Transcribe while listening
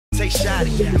get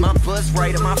shoddy. Am I buzz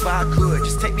right? Am I far good?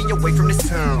 Just take me away from this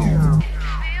town.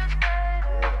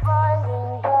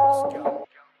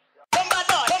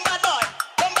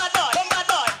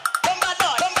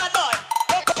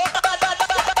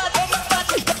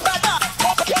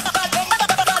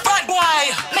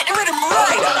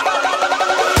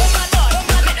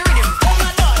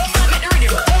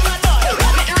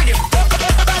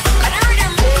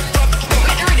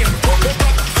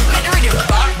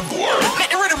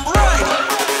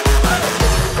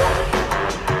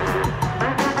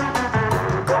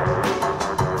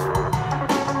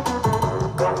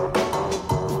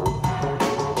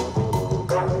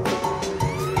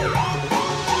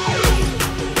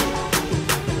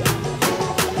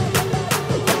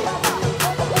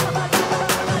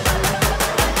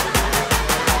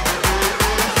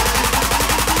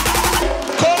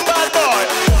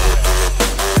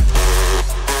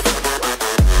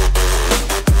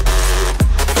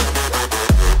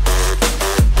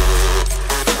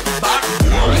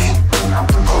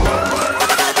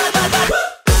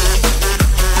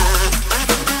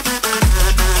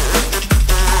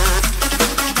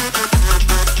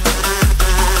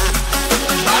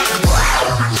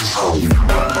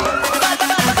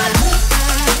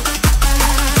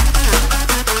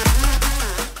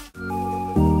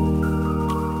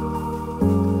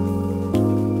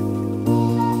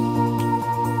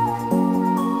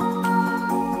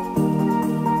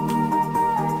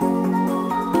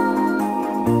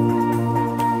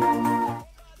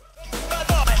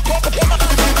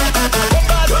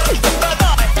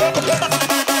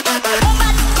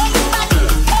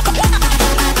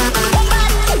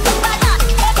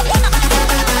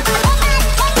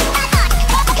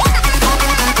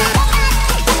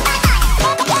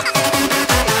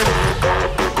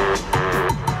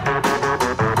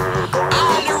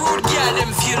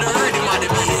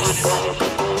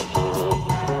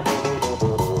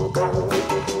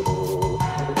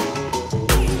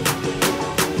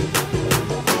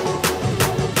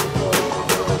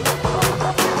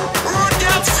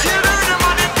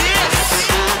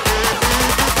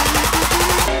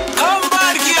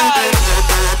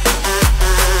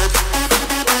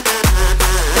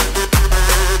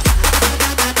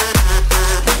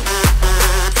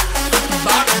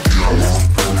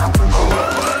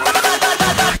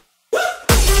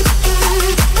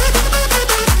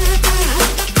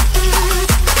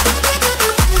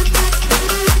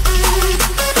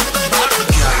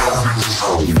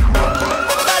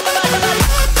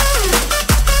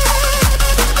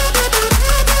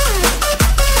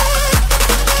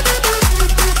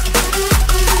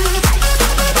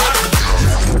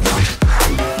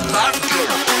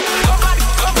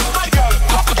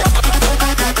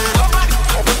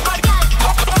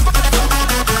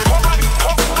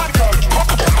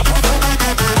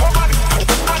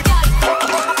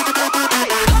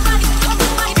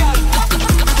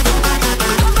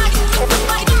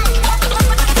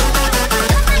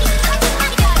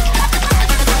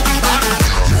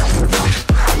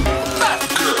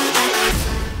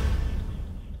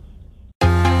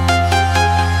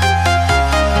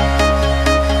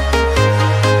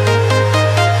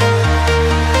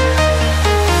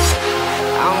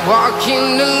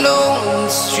 Walking alone, the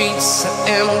streets are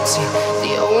empty.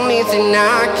 The only thing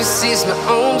I can see is my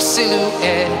own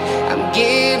silhouette. I'm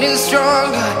getting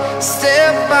stronger,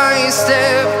 step by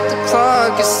step. The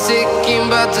clock is ticking,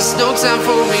 but there's no time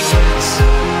for regrets.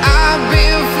 I've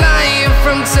been flying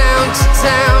from town to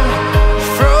town,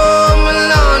 from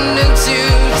London to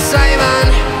Taiwan.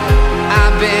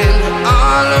 I've been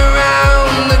all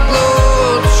around the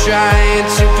globe, trying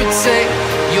to protect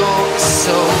your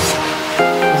soul.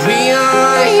 We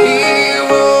are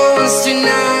heroes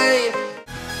tonight.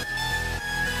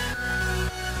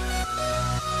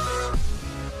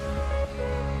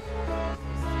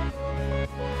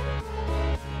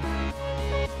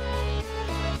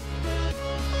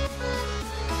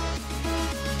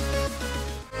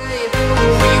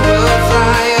 We will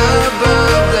fly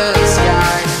above the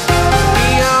sky. We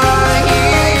are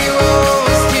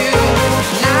heroes tonight.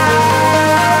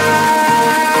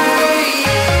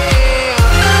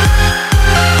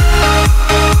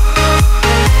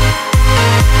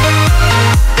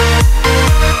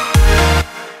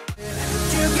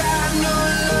 You got no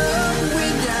love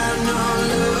without no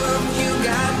love. You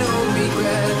got no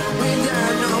regret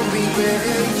without no regret.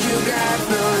 You got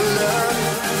no love.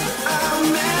 A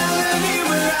melody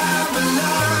where I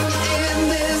belong in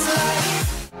this life.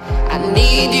 I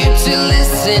need you to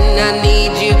listen, I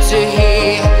need you to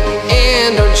hear,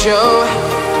 and don't show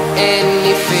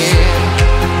any fear.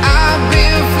 I've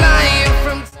been flying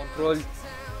from Kontrol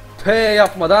T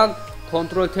yapmadan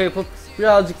Ctrl T yapıp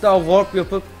birazcık daha warp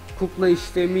yapıp kukla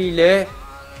işlemiyle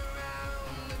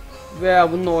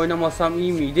veya bununla oynamasam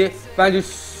iyi miydi? Bence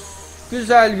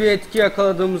güzel bir etki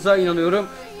yakaladığımıza inanıyorum.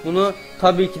 Bunu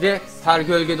tabii ki de her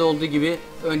gölgede olduğu gibi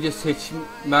önce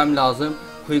seçmem lazım.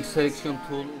 Quick Selection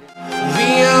Tool.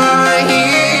 We are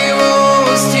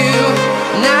heroes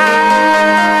tonight,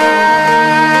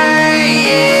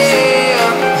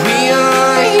 yeah. We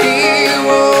are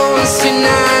heroes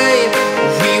tonight.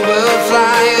 We will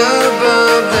fly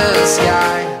above the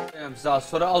sky. Daha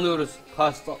sonra alıyoruz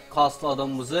kaslı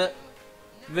adamımızı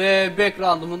ve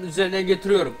background'ımın üzerine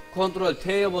getiriyorum. Ctrl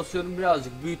T'ye basıyorum,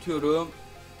 birazcık büyütüyorum.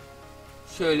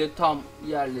 Şöyle tam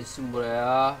yerleşsin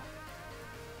buraya.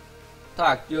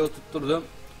 Tak diye oturtturdum.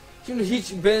 Şimdi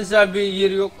hiç benzer bir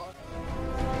yeri yok.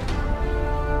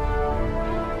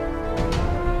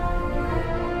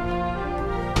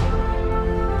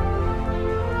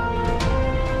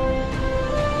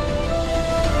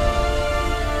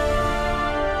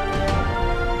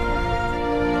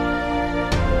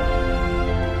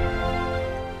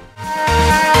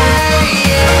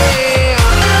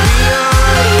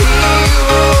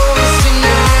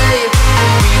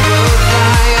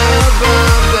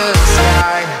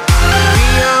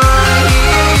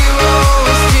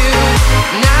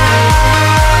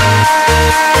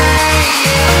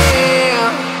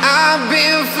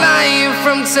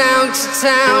 Town to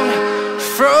town,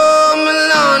 from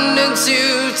London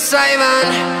to Taiwan,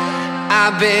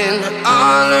 I've been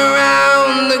all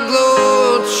around the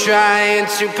globe trying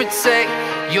to protect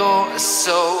your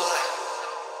soul.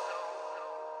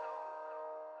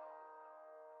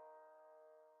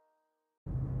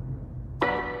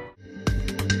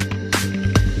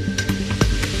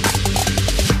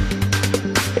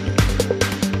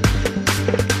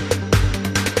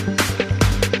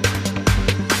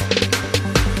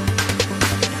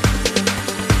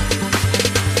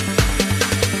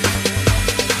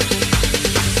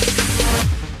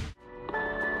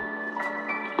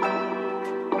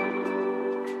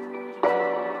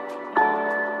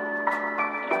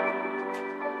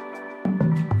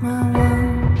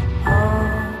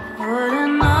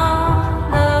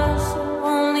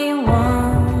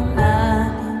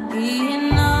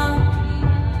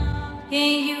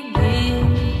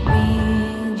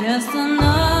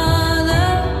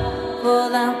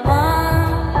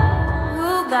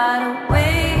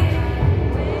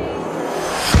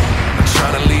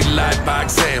 By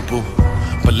example,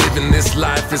 but living this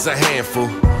life is a handful,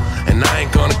 and I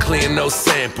ain't gonna clear no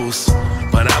samples,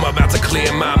 but I'm about to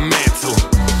clear my mantle.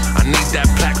 I need that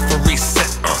plaque for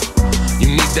reset, You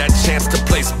need that chance to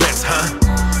place bets, huh?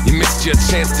 You missed your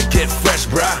chance to get fresh,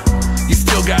 bruh. You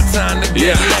still got time to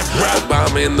get left, bruh.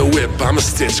 Obama in the whip, I'm a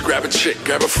stitch. Grab a chick,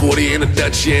 grab a 40 and a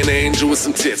Dutchie and an angel with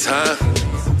some tits, huh?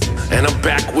 And I'm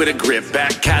back with a grip,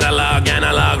 back catalog,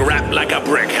 analog, rap like a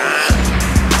brick, huh?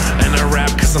 And I rap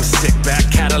cause I'm sick, back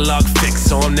catalog fixed,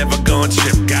 so I'm never gonna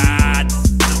trip. God,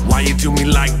 why you do me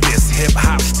like this? Hip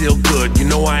hop still good, you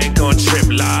know I ain't gonna trip,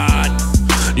 Lord.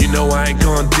 You know I ain't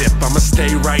gonna dip, I'ma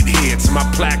stay right here till my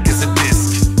plaque is a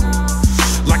disc.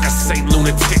 Like a Saint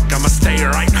lunatic, I'ma stay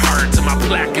right hard till my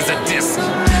plaque is a disc.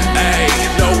 Hey,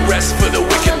 no rest for the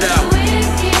wicked now,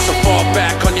 so fall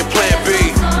back on your plan B.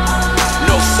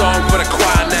 No song for the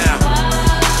choir now.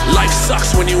 Life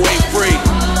sucks when you ain't free.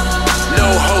 No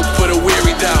hope for the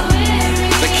weary though.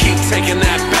 They keep taking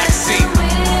that back seat.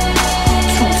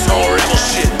 Two-tone rebel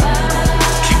shit.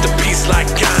 Keep the peace like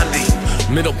Gandhi.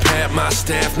 Middle pad, my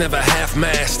staff never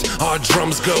half-mast. Our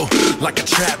drums go like a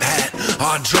trap hat.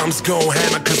 Our drums go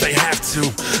hammer cause they have to.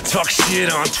 Talk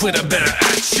shit on Twitter, better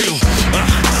at you.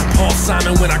 Paul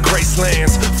Simon when I grace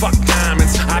lands. Fuck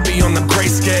diamonds, I be on the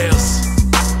grayscales.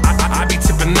 I be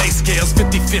tipping they scales.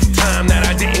 55th time that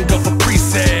I didn't go for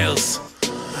pre-sales.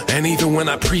 And even when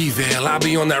I prevail, I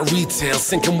be on that retail,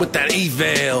 sinking with that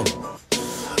eval.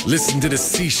 Listen to the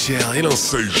seashell, it don't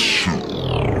say shit. 16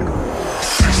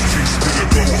 spin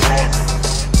go hard.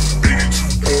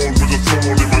 82 born with a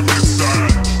thorn in my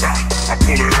midside. I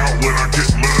pull it out when I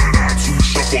get mine. I two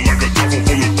shuffle like a double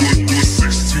full of good.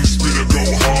 16 spin go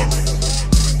hard.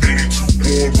 82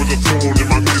 born with a thorn in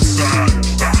my midside.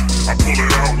 I pull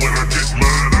it out when I get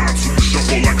mine. I two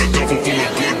shuffle like a double full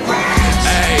of good.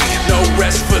 Hey, no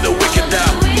rest for the wicked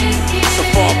now, so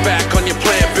fall back on your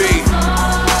plan B.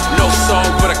 No song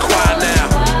for the choir now.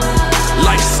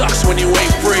 Life sucks when you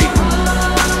ain't free.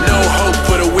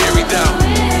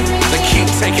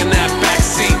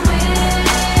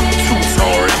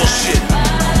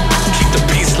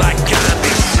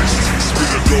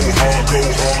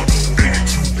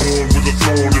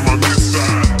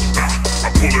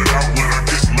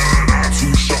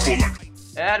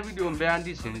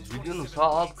 beğendiyseniz videonun sağ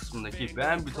alt kısmındaki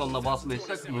beğen butonuna basmayı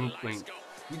sakın unutmayın.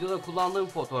 Videoda kullandığım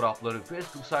fotoğrafları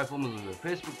Facebook sayfamızın ve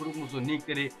Facebook grubumuzun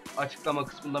linkleri açıklama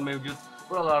kısmında mevcut.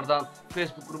 Buralardan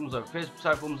Facebook grubumuza ve Facebook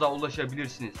sayfamıza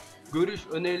ulaşabilirsiniz. Görüş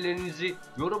önerilerinizi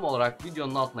yorum olarak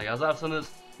videonun altına yazarsanız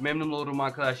memnun olurum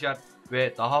arkadaşlar.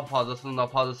 Ve daha fazlasının da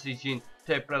fazlası için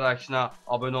T.E.B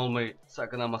abone olmayı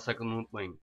sakın ama sakın unutmayın.